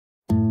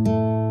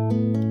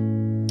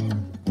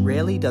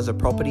rarely does a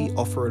property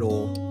offer it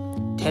all.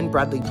 10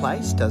 Bradley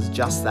Place does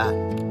just that,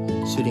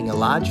 suiting a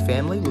large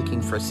family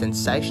looking for a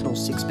sensational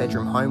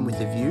 6-bedroom home with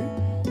a view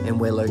and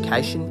where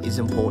location is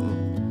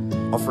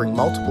important. Offering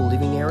multiple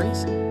living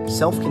areas,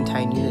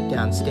 self-contained unit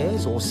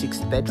downstairs or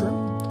 6th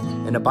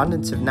bedroom, an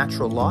abundance of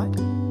natural light,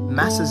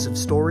 masses of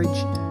storage,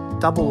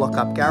 double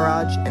lock-up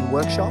garage and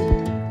workshop,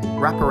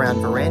 wrap-around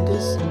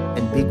verandas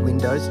and big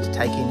windows to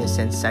take in a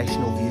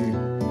sensational view.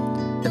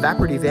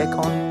 Evaporative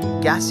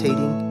aircon, gas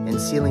heating and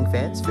ceiling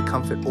fans for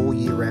comfort all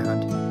year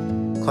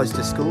round. Close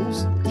to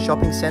schools,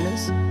 shopping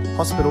centres,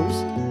 hospitals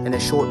and a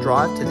short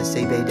drive to the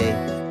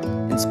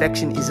CBD.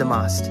 Inspection is a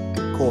must.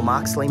 Call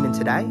Mark Sleiman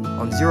today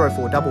on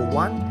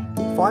 0411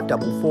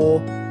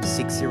 544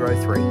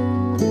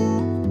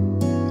 603.